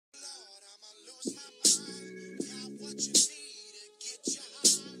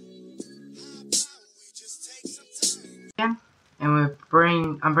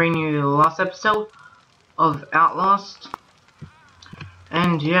I'm bringing you the last episode of Outlast,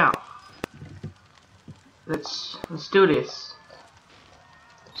 and yeah, let's do this.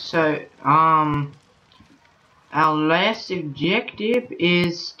 So our last objective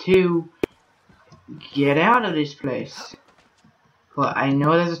is to get out of this place, but I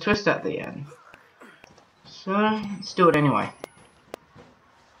know there's a twist at the end, so let's do it anyway.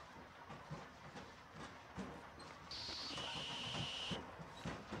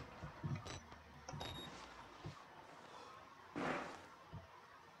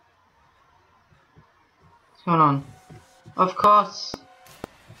 What's going on? Of course.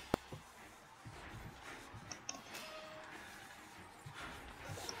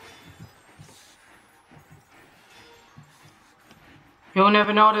 You'll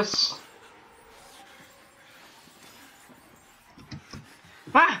never notice.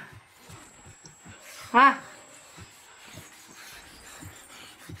 Ah! Ah!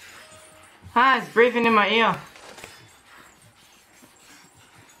 Ah, it's breathing in my ear.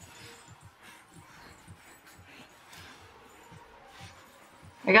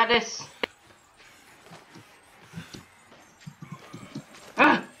 I got this.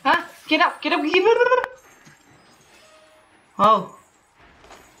 Ah! Ah! Get up! Get up! Get up! Oh.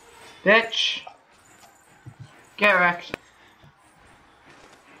 Bitch. Get wrecked.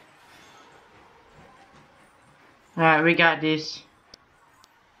 Alright, we got this.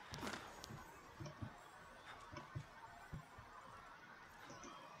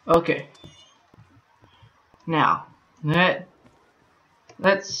 Okay. Now,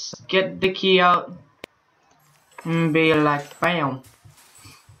 let's get the key out and be like, bam.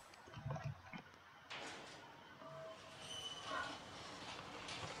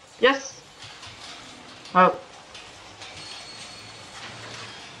 Yes. Oh.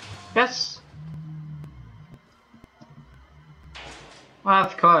 Yes. Well,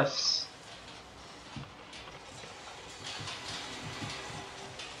 of course.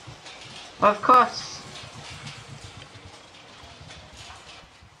 Of course.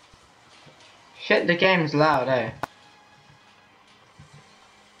 Shit, the game's loud, eh?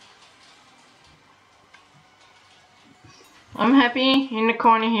 I'm happy in the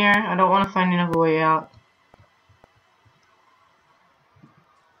corner here. I don't want to find another way out.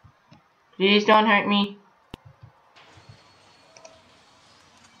 Please don't hurt me.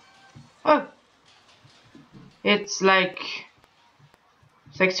 Oh! It's like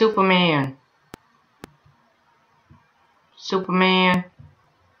Superman. Superman.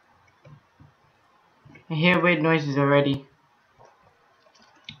 I hear weird noises already.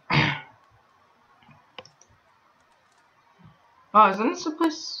 Oh, isn't this the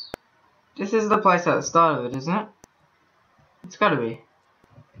place? This is the place at the start of it, isn't it? It's gotta be.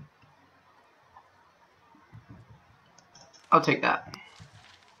 I'll take that.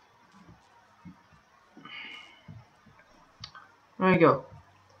 There we go.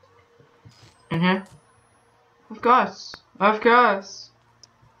 In here? Of course. Of course.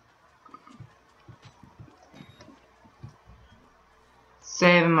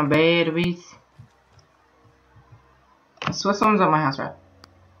 Saving my babies. I swear someone's at my house, right?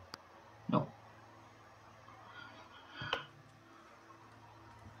 No.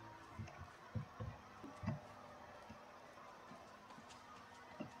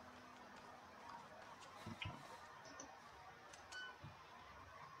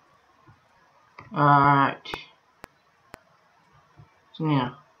 Alright. So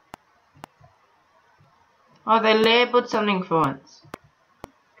yeah. Oh, they labeled something for once.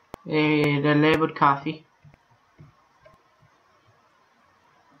 They labeled coffee.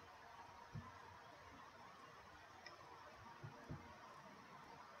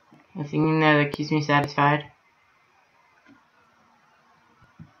 Nothing in there that keeps me satisfied.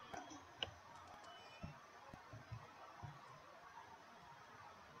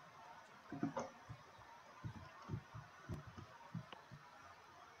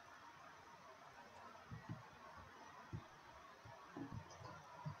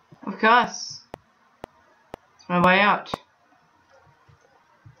 Of course. It's my way out.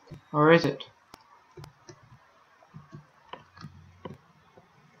 Or is it?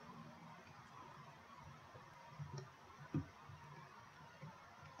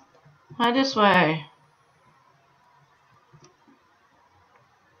 Hi, this way.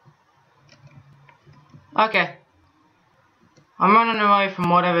 Okay. I'm running away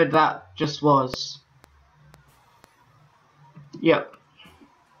from whatever that just was. Yep.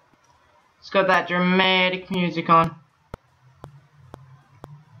 It's got that dramatic music on.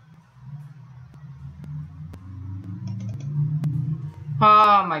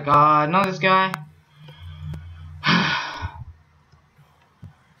 Oh my god, not this guy.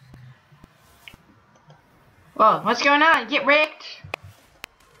 Whoa, what's going on? Get wrecked!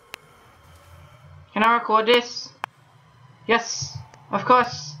 Can I record this? Yes, of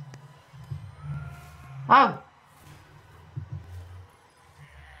course. Oh!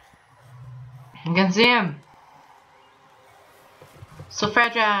 You can see him. So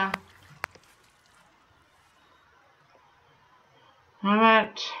fragile.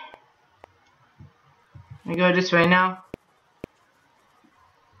 Alright. I go this way now.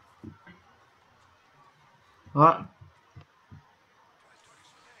 What?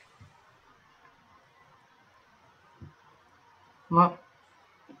 What?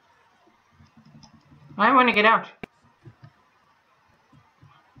 I want to get out.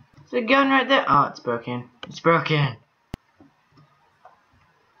 There's a gun right there. Oh, it's broken. It's broken.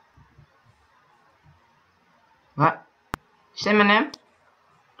 What? Is Eminem?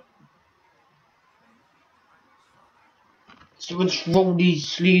 So let's roll these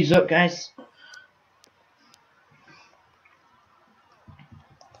sleeves up, guys.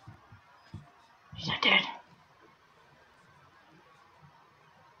 He's not dead.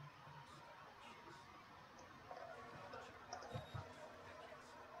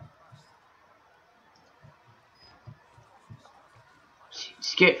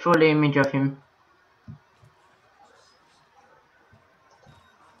 Let's get full image of him.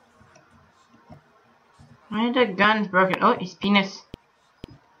 Why are the guns broken? Oh, his penis.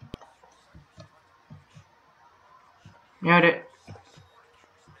 Nailed it.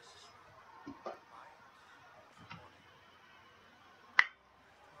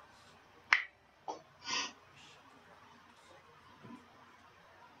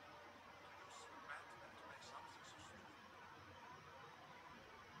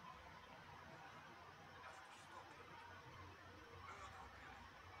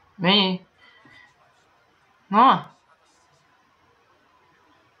 Me? No.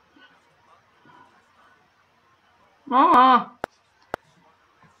 No.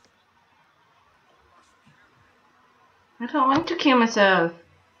 I don't want to kill myself.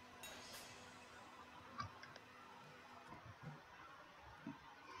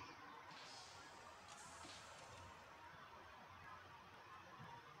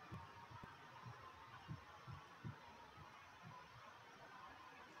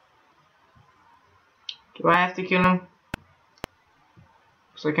 Do I have to kill him?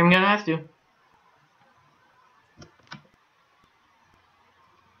 Looks like I'm gonna have to.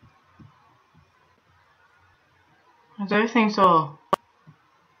 How's everything so?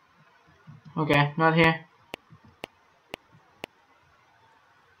 Okay, not here.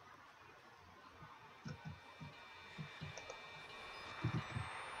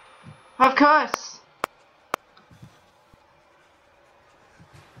 Of course!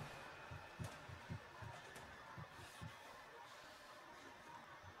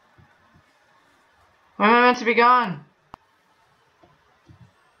 Where am I meant to be gone?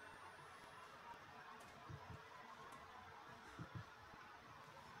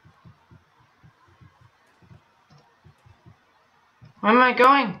 Where am I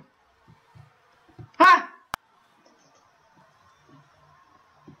going? Ha!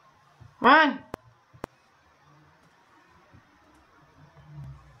 Run!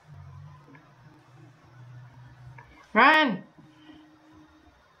 Run!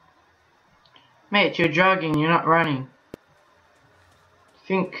 Mate, you're jogging, you're not running.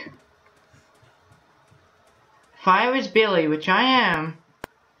 Think. If I was Billy, which I am,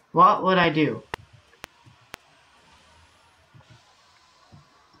 what would I do?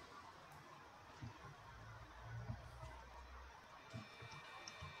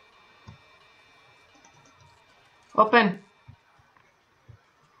 Open!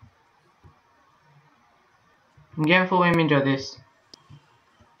 I'm getting full image of this.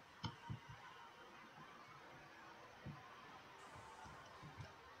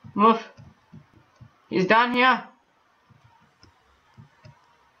 Move! He's down here!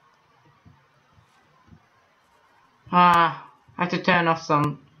 I have to turn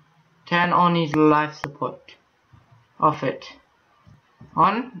on his life support. Off it.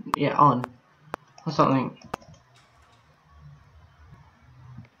 On? Yeah, on. Or something.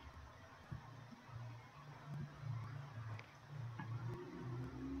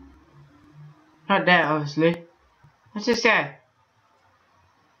 Not there, obviously. What's this guy?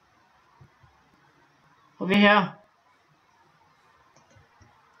 Over here.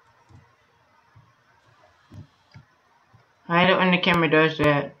 I hate it when the camera does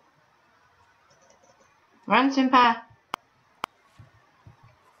that. Run, Senpai!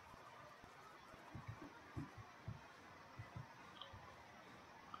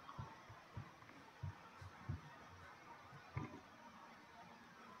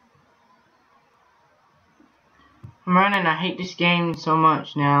 I'm running. I hate this game so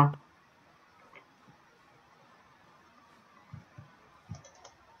much now.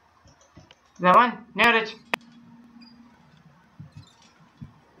 That one? Nailed it.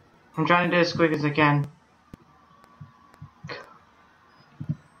 I'm trying to do it as quick as I can.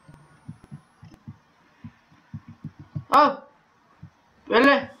 Oh!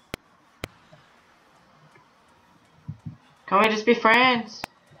 Really? Can we just be friends?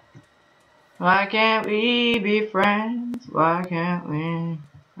 Why can't we be friends? Why can't we be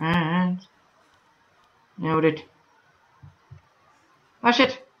friends? Nailed it. Oh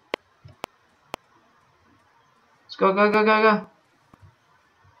shit! Let's go, go, go, go, go.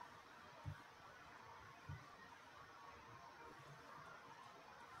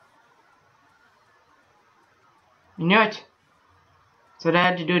 You knew it. That's what I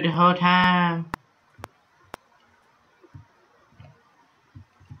had to do the whole time.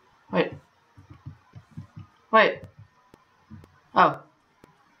 Wait. Wait. Oh.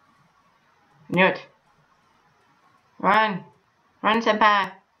 I knew it. Run. Run,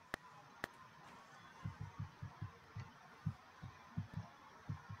 senpai.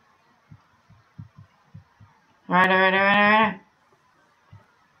 Alright.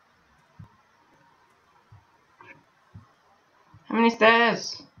 How many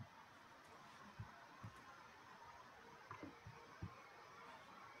stairs?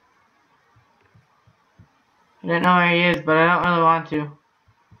 I don't know where he is, but I don't really want to.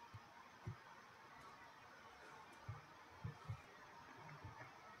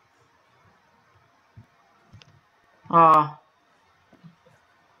 Oh.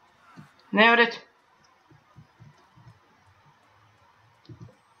 Nailed it.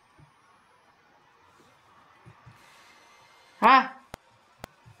 Ah.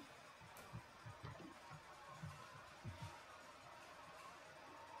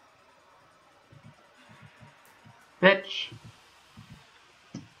 Bitch.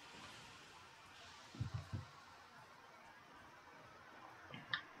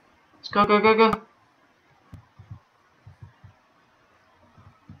 Let's go, go, go, go.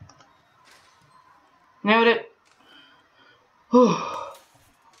 Nailed it. Whew.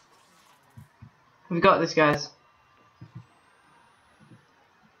 We've got this, guys.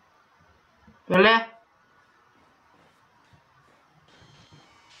 Really?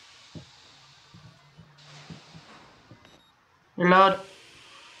 Reload.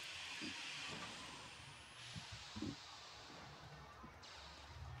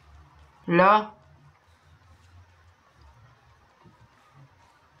 Reload.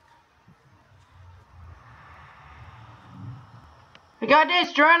 We got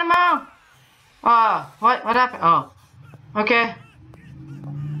this, Geronimo! Oh, what happened? Oh, okay.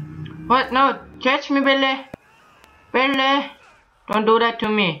 What? No, catch me, Billy. Billy, don't do that to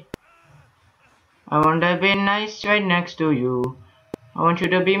me. I want to be nice right next to you. I want you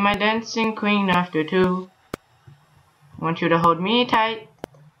to be my dancing queen after 2. I want you to hold me tight.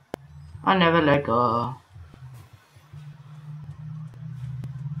 I'll never let go.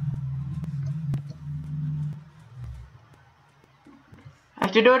 I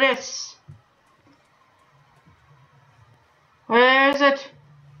have to do this. Where is it?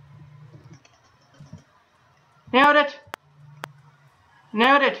 Nailed it.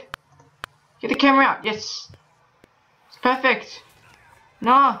 Nailed it. Get the camera out. Yes. It's perfect.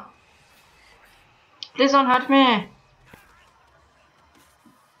 No. Please don't hurt me.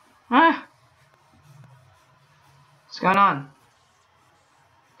 Huh? What's going on?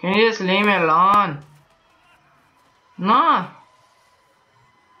 Can you just leave me alone? No.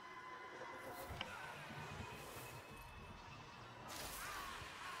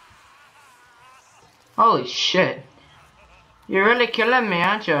 Holy shit. You're really killing me,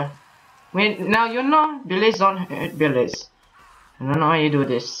 aren't you? Wait, now you know Billies don't hurt Billies. I don't know how you do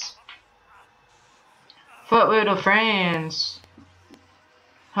this. Fuck with the friends.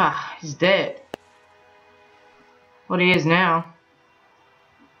 Ah, he's dead. What he is now.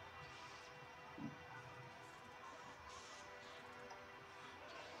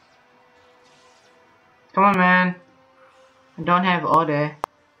 Come on, man. I don't have all day.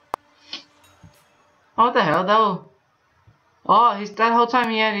 Oh, what the hell, though? Oh, that whole time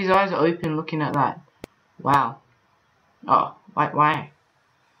he had his eyes open looking at that. Wow. Oh, why?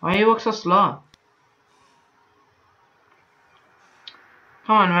 Why you walk so slow?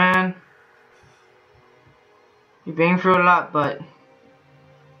 Come on, man. You've been through a lot, but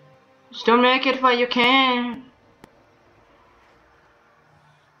still make it while you can.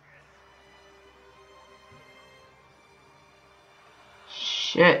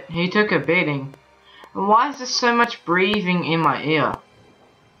 Shit, he took a beating. Why is there so much breathing in my ear?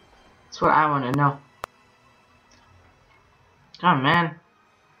 That's what I want to know. Come on, man.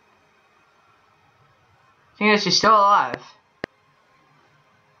 I think that she's still alive.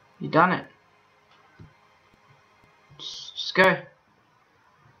 You done it. Just go.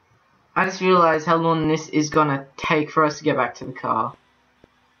 I just realized how long this is gonna take for us to get back to the car.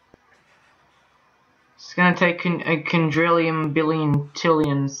 It's gonna take a quadrillion, billion,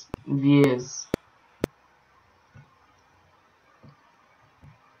 trillions of years.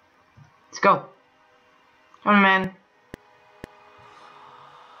 Let's go. Come on, man.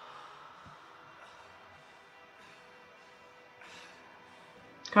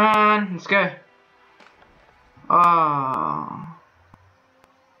 Come on, let's go. Oh,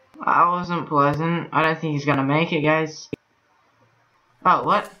 that wasn't pleasant. I don't think he's gonna make it, guys. Oh,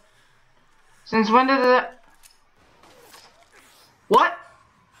 what? Since when did that? What?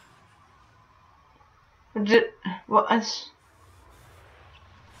 What?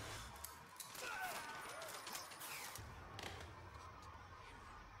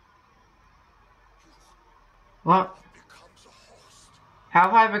 What? How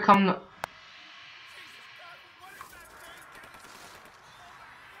have I become the...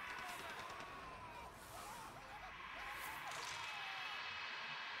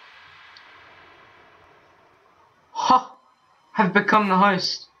 Ha! Have become the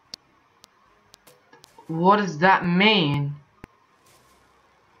host. What does that mean?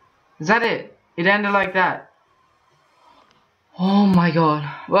 Is that it? It ended like that. Oh my god.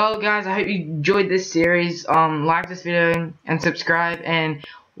 Well guys, I hope you enjoyed this series. Like this video and subscribe, and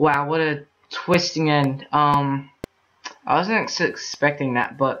wow, what a twisting end. I wasn't expecting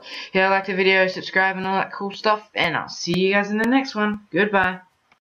that, but yeah, like the video, subscribe and all that cool stuff, and I'll see you guys in the next one. Goodbye.